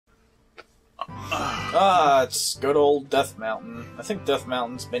It's good old Death Mountain. I think Death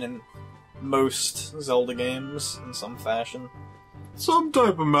Mountain's been in most Zelda games in some fashion. Some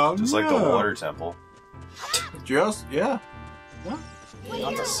type of mountain, just like the water temple. Just, yeah. What?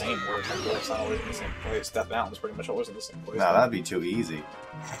 Not the same water temple, it's not always in the same place. Death Mountain's pretty much always in the same place. Nah, that'd be too easy.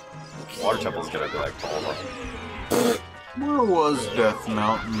 Water temple's gonna be like over. Where was Death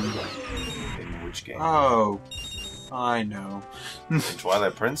Mountain? In which game? Oh, I know. In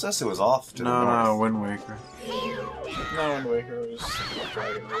Twilight Princess, it was off to the north. No, Wind Waker. No, Wind Waker was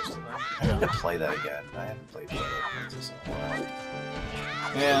Dragon most of them. I need to play that again. I haven't played Twilight Princess in a while.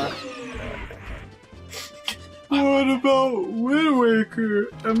 Yeah. What about Wind Waker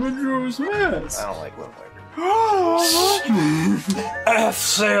and Majora's Mask? I don't like Wind Waker. F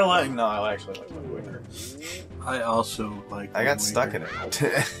sailing! No, I actually like Wind Waker. I also like I got stuck in it.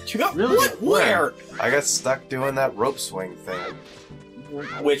 You got Really? What? Where? I got stuck doing that rope swing thing.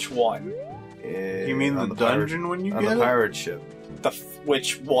 Which one? You mean the dungeon when you on get the it? pirate ship?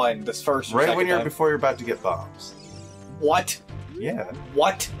 Which one? This first or Right second when time? before you're about to get bombs. What? Yeah.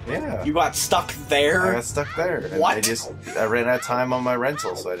 What? Yeah. You got stuck I there? got stuck there. And What? I ran out of time on my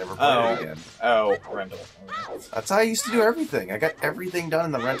rental, so I never played it again. Oh, rental. That's how I used to do everything. I got everything done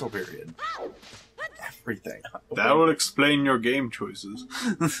in the rental period. Everything. That would explain your game choices.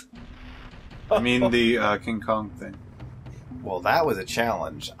 I mean the King Kong thing. Well, that was a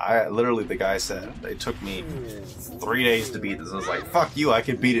challenge. Literally, the guy said it took me 3 days to beat this. I was like, "Fuck you! I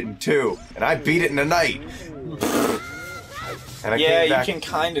could beat it in 2," and I beat it in a night. And I Yeah, came back, you can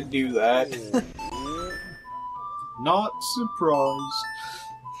kind of do that. Not surprised.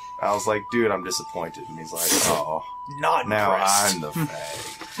 I was like, "Dude, I'm disappointed." And he's like, "Oh, Not now impressed. I'm the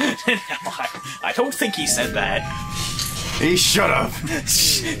fag." I don't think he said that. He should have.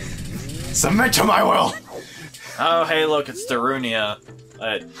 Submit to my will. Oh, hey, look, it's Darunia.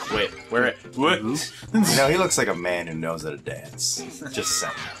 Wait, where? What? You know, he looks like a man who knows how to dance. Just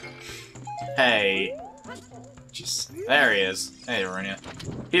saying. Hey, Just saying. there he is. Hey, Darunia.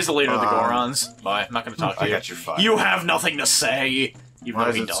 He's the leader of the Gorons. Bye. I'm not going to talk to I you. got your fire. You have nothing to say. Even Why though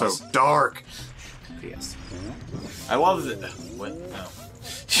is he it does. so dark? Yes. I love the. What? No.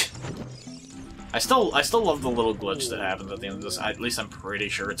 I still love the little glitch that happens at the end of this. At least I'm pretty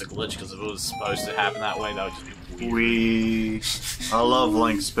sure it's a glitch, because if it was supposed to happen that way, that would just be weird. I love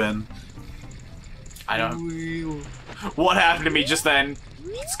Link Spin. I don't. What happened to me just then?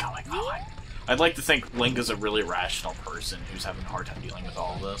 What's going on? I'd like to think Link is a really rational person who's having a hard time dealing with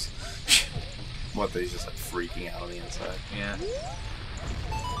all of this. What, he's just like freaking out on the inside. Yeah.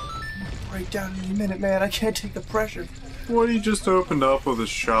 Break down in a minute, man. I can't take the pressure. What, he just opened up with a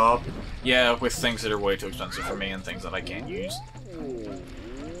shop? Yeah, with things that are way too expensive for me and things that I can't use. I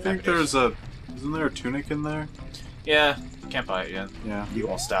think there's a... Isn't there a tunic in there? Yeah, can't buy it yet. Yeah. You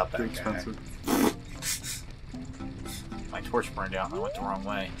won't stop Too that guy. expensive. My torch burned out and I went the wrong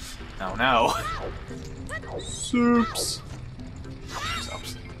way. Oh no. Soups.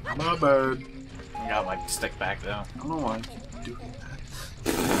 Oops. My bad. I got my stick back though. I don't know why I keep doing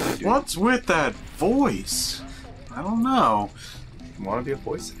that. What's with that voice? I don't know. You want to be a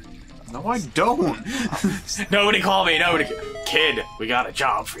voice actor? No, I don't. Nobody call me, nobody. Kid, we got a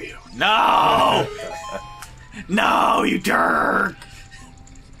job for you. No! No, you jerk!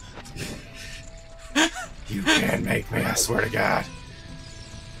 You can't make me, I swear to God.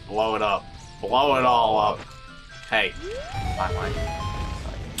 Blow it up. Blow it all up. Hey, my line.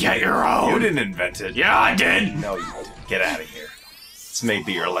 Get your own! You didn't invent it. Yeah, I did! No, you didn't. Get out of here. This may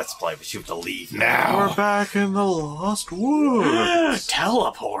be your Let's Play, but you have to leave now. We're back in the Lost Woods.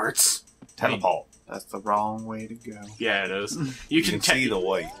 Teleports? Teleport. That's the wrong way to go. Yeah, it is. You You can can see the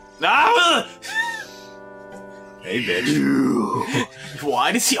white. Ah! Hey, bitch.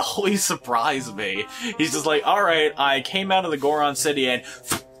 Why does he always surprise me? He's just like, alright, I came out of the Goron City and...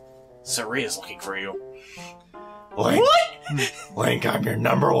 Saria's looking for you. Link. What? Link, I'm your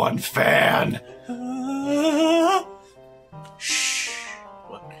 #1 fan. Shh.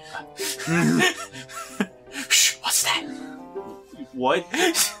 What? Shh, what's that? What?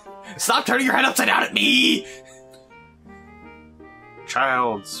 Stop turning your head upside down at me!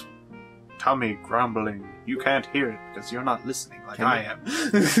 Child's tummy grumbling. You can't hear it because you're not listening like I am.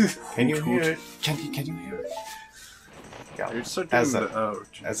 Can you hear it? Can you hear it? You're so doing As a- the O.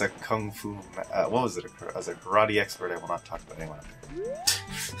 As a kung fu, what was it? As a karate expert, I will not talk about anyone.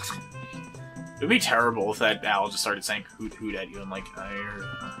 It'd be terrible if that owl just started saying hoot hoot at you and like,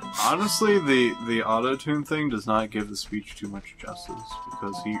 Honestly, the auto-tune thing does not give the speech too much justice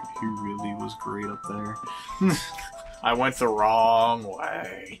because he really was great up there. I went the wrong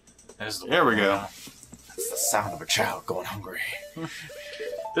way. There we go. That's the sound of a child going hungry.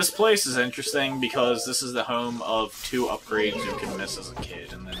 This place is interesting because this is the home of 2 upgrades you can miss as a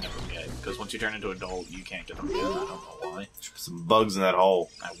kid and then never get. Because once you turn into an adult, you can't get them again. I don't know why. Some bugs in that hole.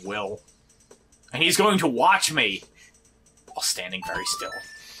 I will. And he's going to watch me while standing very still.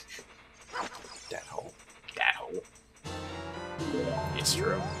 That hole. That hole. It's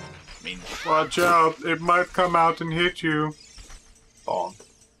true. I mean, Watch out, it might come out and hit you. Bong.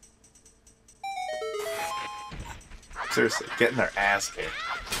 Seriously, getting their ass kicked.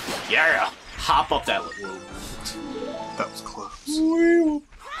 yeah, hop up that little. That was close.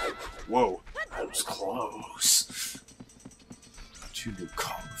 Whoa, that was close. But you do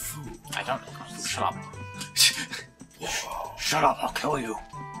kung fu. I don't know. Shut up. Shut up, I'll kill you.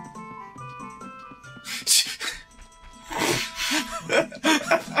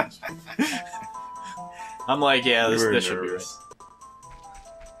 I'm like, yeah, this should be right.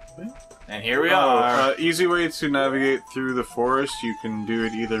 And here we are. Easy way to navigate through the forest. You can do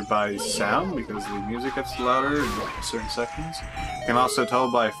it either by sound, because the music gets louder in certain sections. You can also tell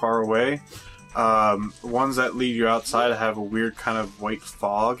by far away. Ones that lead you outside have a weird kind of white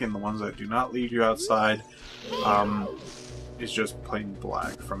fog, and the ones that do not lead you outside is just plain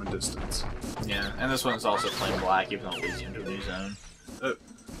black from a distance. Yeah, and this one's also plain black, even though it leads you into a new zone.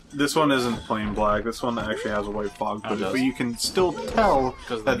 This one isn't plain black. This one actually has a white fog to it, does. but you can still tell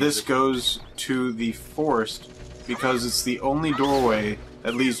that this music. goes to the forest because it's the only doorway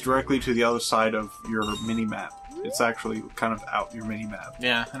that leads directly to the other side of your mini-map. It's actually kind of out your mini-map.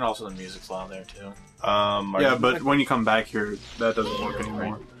 Yeah, and also the music's loud there too. Yeah, but when you come back here, that doesn't work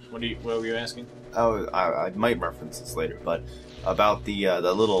anymore. What were you asking? Oh, I might reference this later, but about the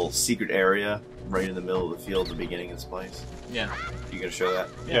little secret area right in the middle of the field at the beginning of this place. Yeah. You gonna show that?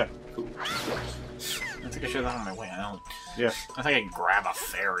 Yeah. Cool. I think I showed that on my way out. Yeah. I think I can grab a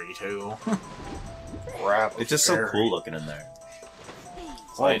fairy too. Crap. It's just so cool looking in there.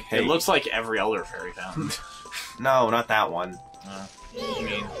 It's like, hey. It looks like every other fairy fountain. No, not that one. You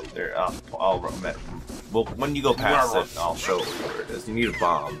mean? There, well, when you go past it, I'll show you where it is. You need a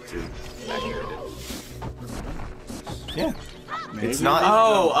bomb to activate it. Yeah. Maybe. It's not.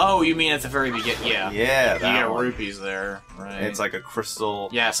 Oh, you mean at the very beginning? Yeah. Yeah, You that get one. rupees there, right? It's like a crystal.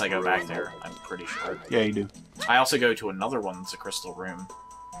 Yes, I go back room. there. I'm pretty sure. Yeah, you do. I also go to another one that's a crystal room.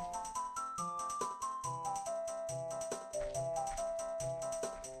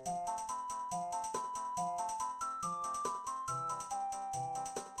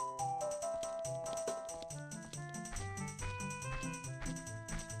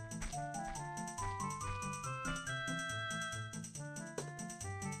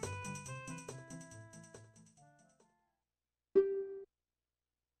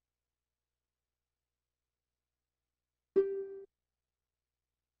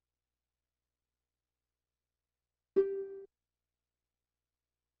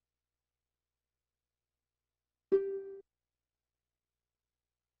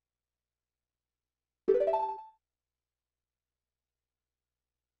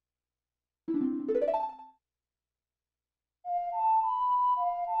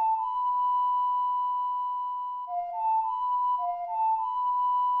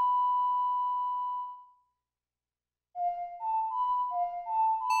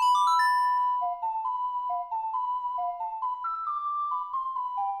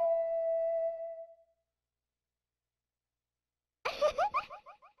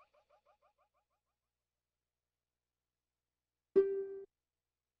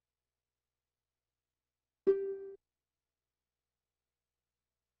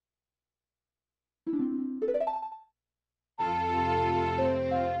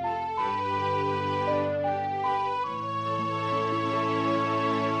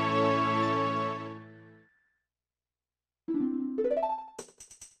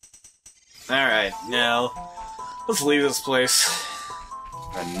 Alright, now, let's leave this place.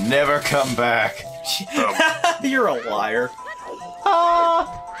 And never come back. You're a liar.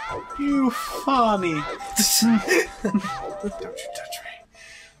 You funny. Don't you touch me.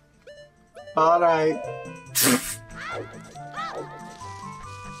 Alright.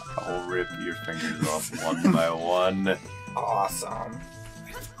 I'll rip your fingers off one by one. Awesome.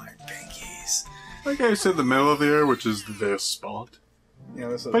 With my pinkies. Like I said, the middle of the air, which is this spot. Yeah,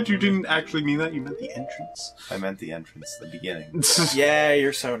 this is But you didn't actually mean that, you meant the entrance. I meant the entrance, the beginning. Yeah,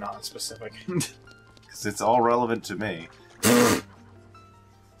 you're so non-specific. Because it's all relevant to me.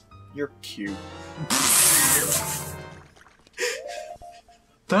 You're cute.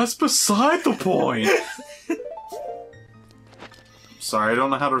 That's beside the point! Sorry, I don't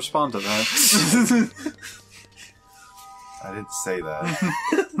know how to respond to that. I didn't say that.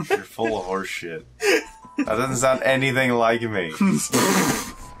 You're full of horse shit. That doesn't sound anything like me.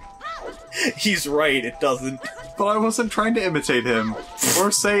 He's right, it doesn't. But I wasn't trying to imitate him.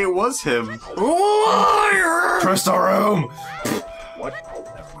 Or say it was him. Crystal room! What?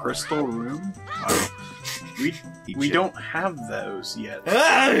 Crystal room? Oh. We don't have those yet.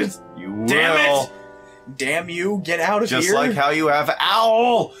 You Damn will. it! Damn you, get out of Just here! like how you have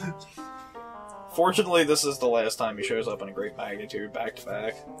Owl! Fortunately, this is the last time he shows up in a great magnitude, back to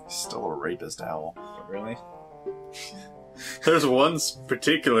back. Still a rapist Owl. Really? There's one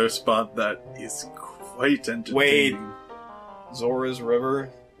particular spot that is quite entertaining. Wait. Zora's River?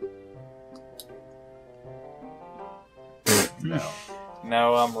 No.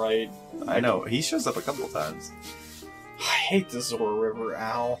 No, I'm right. I know, he shows up a couple times. I hate the Zora River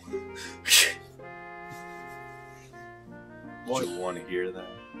owl. What? Do you want to hear that?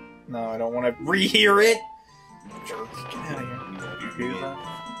 No, I don't want to rehear it. Jerk, get out of here. You hear that?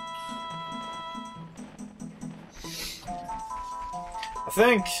 I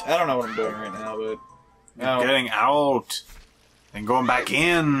think I don't know what I'm doing right now, but no. Getting out and going back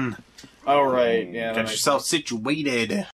in. Oh right, yeah. Get yourself situated.